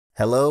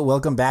Hello,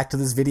 welcome back to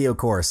this video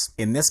course.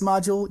 In this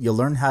module, you'll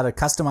learn how to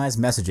customize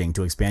messaging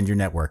to expand your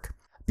network.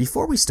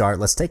 Before we start,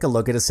 let's take a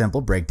look at a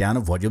simple breakdown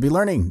of what you'll be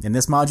learning. In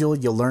this module,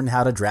 you'll learn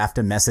how to draft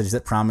a message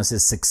that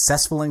promises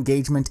successful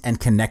engagement and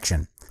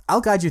connection.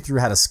 I'll guide you through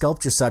how to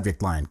sculpt your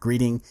subject line,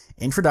 greeting,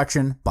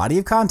 introduction, body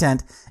of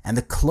content, and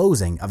the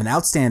closing of an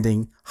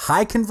outstanding,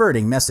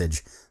 high-converting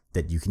message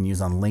that you can use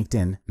on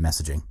LinkedIn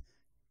messaging.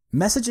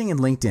 Messaging in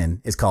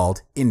LinkedIn is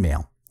called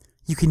InMail.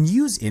 You can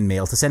use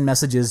InMail to send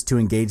messages to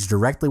engage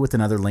directly with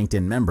another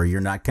LinkedIn member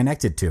you're not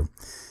connected to.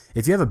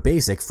 If you have a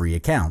basic free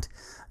account,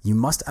 you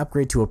must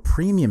upgrade to a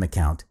premium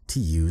account to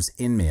use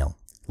InMail.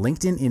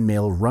 LinkedIn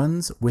InMail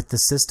runs with the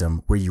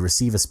system where you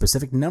receive a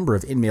specific number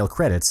of InMail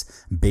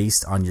credits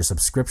based on your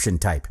subscription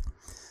type.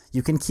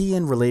 You can key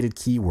in related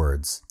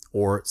keywords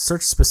or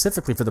search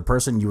specifically for the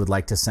person you would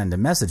like to send a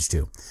message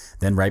to.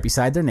 Then right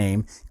beside their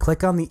name,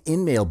 click on the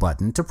InMail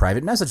button to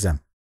private message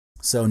them.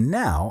 So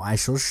now I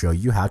shall show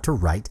you how to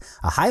write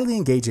a highly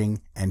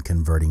engaging and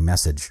converting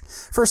message.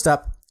 First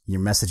up, your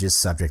message's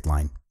subject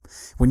line.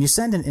 When you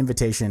send an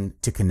invitation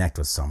to connect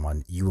with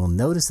someone, you will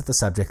notice that the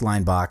subject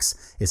line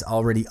box is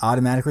already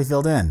automatically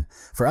filled in.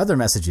 For other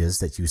messages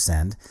that you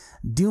send,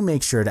 do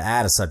make sure to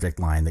add a subject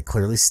line that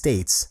clearly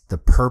states the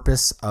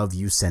purpose of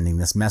you sending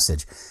this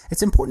message.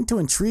 It's important to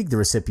intrigue the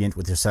recipient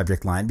with your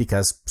subject line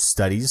because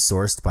studies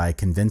sourced by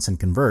Convince and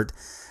Convert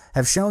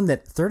have shown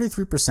that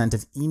 33%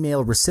 of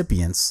email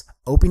recipients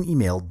open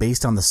email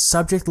based on the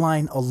subject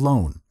line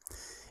alone.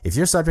 If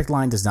your subject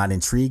line does not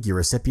intrigue your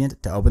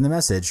recipient to open the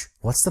message,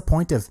 what's the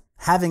point of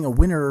having a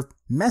winner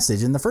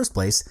message in the first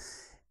place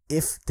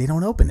if they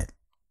don't open it?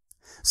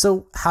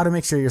 So how to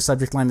make sure your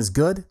subject line is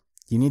good?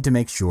 You need to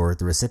make sure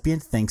the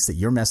recipient thinks that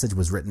your message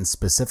was written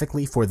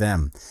specifically for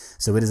them.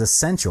 So it is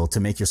essential to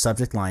make your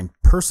subject line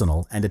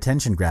personal and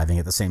attention-grabbing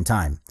at the same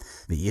time.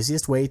 The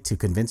easiest way to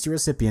convince your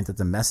recipient that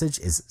the message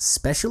is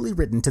specially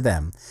written to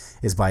them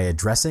is by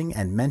addressing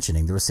and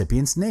mentioning the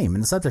recipient's name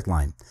in the subject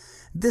line.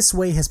 This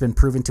way has been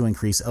proven to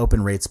increase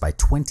open rates by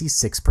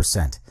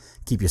 26%.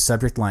 Keep your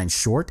subject line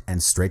short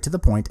and straight to the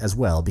point as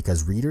well,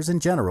 because readers in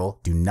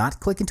general do not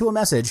click into a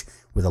message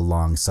with a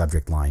long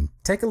subject line.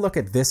 Take a look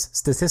at this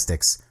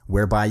statistics,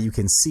 whereby you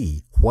can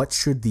see what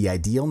should the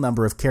ideal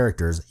number of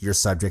characters your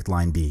subject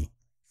line be.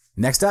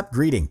 Next up,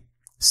 greeting.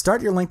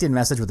 Start your LinkedIn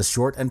message with a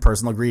short and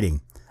personal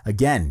greeting.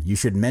 Again, you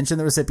should mention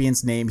the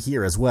recipient's name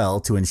here as well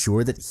to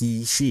ensure that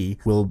he/she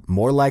will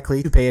more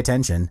likely to pay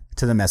attention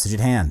to the message at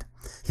hand.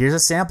 Here's a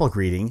sample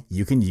greeting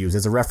you can use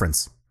as a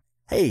reference.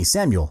 Hey,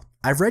 Samuel,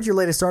 I've read your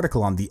latest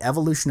article on the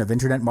evolution of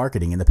internet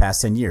marketing in the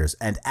past 10 years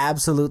and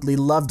absolutely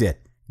loved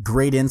it.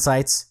 Great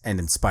insights and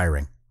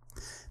inspiring.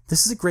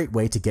 This is a great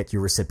way to get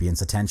your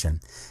recipient's attention.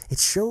 It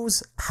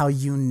shows how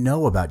you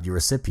know about your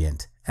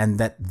recipient and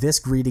that this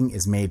greeting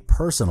is made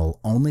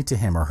personal only to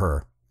him or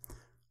her.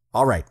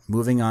 All right,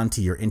 moving on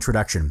to your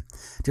introduction.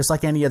 Just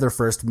like any other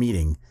first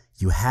meeting,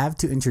 you have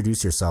to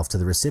introduce yourself to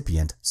the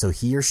recipient so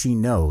he or she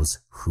knows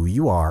who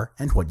you are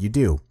and what you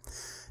do.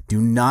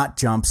 Do not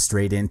jump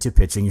straight into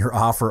pitching your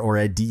offer or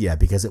idea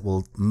because it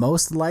will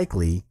most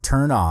likely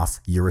turn off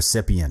your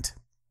recipient.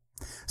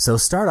 So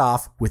start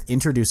off with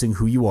introducing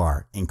who you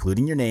are,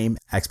 including your name,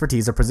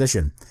 expertise, or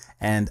position,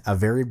 and a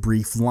very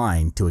brief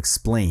line to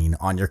explain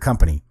on your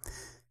company.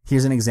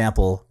 Here's an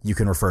example you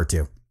can refer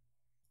to.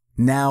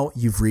 Now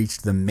you've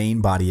reached the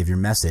main body of your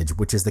message,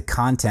 which is the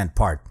content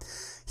part.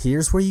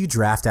 Here's where you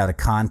draft out a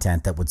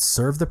content that would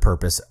serve the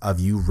purpose of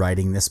you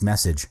writing this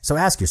message. So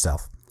ask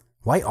yourself,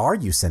 why are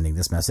you sending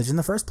this message in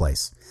the first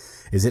place?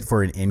 Is it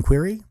for an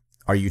inquiry?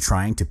 Are you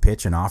trying to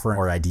pitch an offer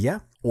or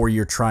idea? Or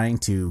you're trying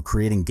to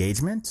create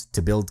engagement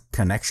to build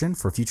connection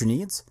for future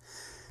needs?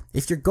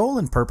 If your goal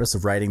and purpose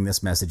of writing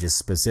this message is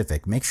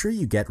specific, make sure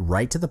you get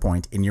right to the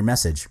point in your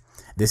message.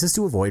 This is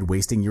to avoid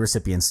wasting your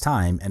recipient's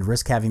time and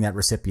risk having that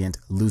recipient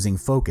losing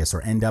focus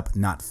or end up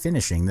not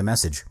finishing the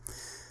message.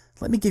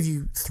 Let me give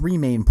you 3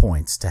 main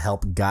points to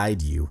help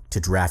guide you to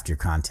draft your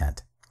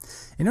content.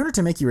 In order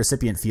to make your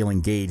recipient feel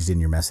engaged in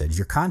your message,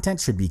 your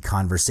content should be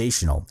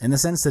conversational in the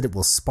sense that it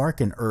will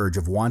spark an urge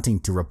of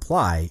wanting to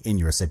reply in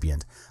your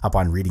recipient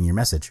upon reading your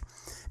message.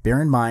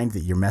 Bear in mind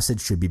that your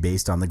message should be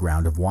based on the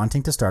ground of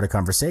wanting to start a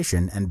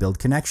conversation and build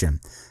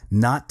connection,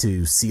 not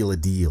to seal a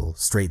deal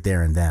straight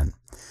there and then.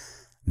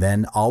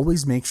 Then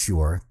always make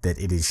sure that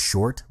it is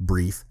short,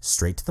 brief,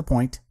 straight to the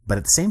point, but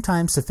at the same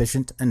time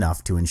sufficient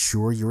enough to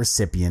ensure your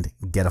recipient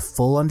get a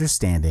full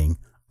understanding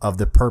of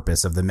the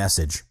purpose of the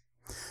message.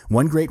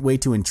 One great way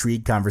to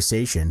intrigue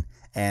conversation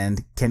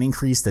and can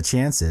increase the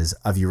chances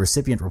of your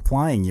recipient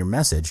replying your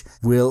message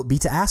will be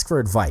to ask for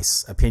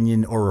advice,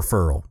 opinion, or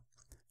referral.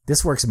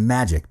 This works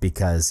magic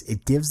because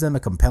it gives them a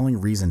compelling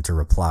reason to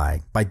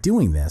reply. By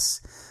doing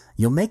this,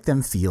 you'll make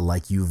them feel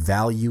like you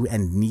value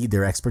and need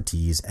their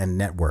expertise and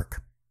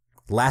network.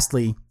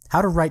 Lastly,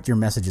 how to write your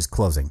message's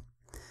closing.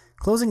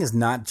 Closing is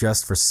not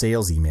just for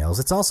sales emails,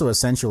 it's also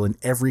essential in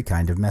every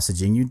kind of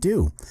messaging you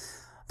do.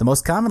 The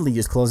most commonly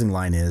used closing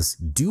line is,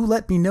 "Do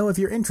let me know if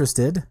you're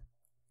interested."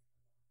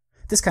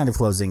 This kind of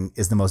closing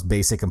is the most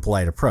basic and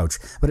polite approach,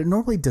 but it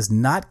normally does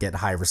not get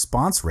high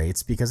response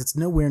rates because it's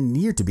nowhere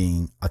near to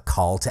being a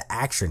call to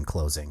action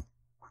closing.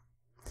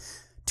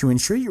 To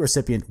ensure your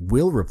recipient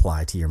will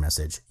reply to your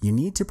message, you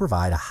need to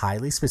provide a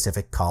highly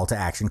specific call to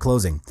action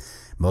closing.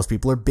 Most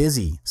people are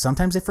busy,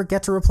 sometimes they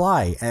forget to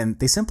reply, and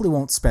they simply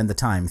won't spend the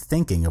time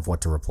thinking of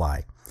what to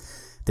reply.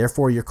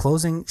 Therefore, your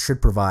closing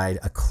should provide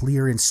a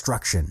clear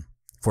instruction.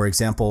 For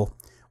example,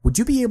 would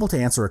you be able to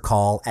answer a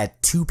call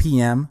at 2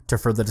 p.m. to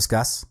further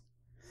discuss?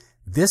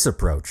 This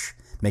approach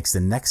makes the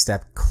next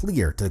step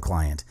clear to the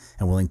client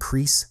and will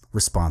increase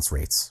response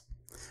rates.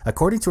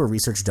 According to a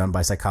research done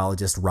by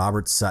psychologist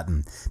Robert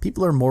Sutton,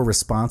 people are more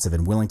responsive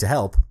and willing to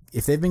help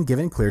if they've been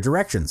given clear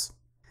directions.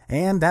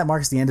 And that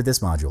marks the end of this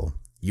module.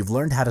 You've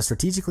learned how to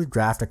strategically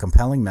draft a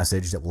compelling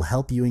message that will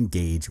help you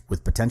engage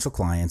with potential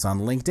clients on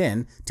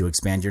LinkedIn to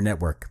expand your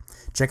network.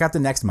 Check out the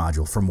next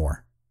module for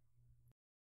more.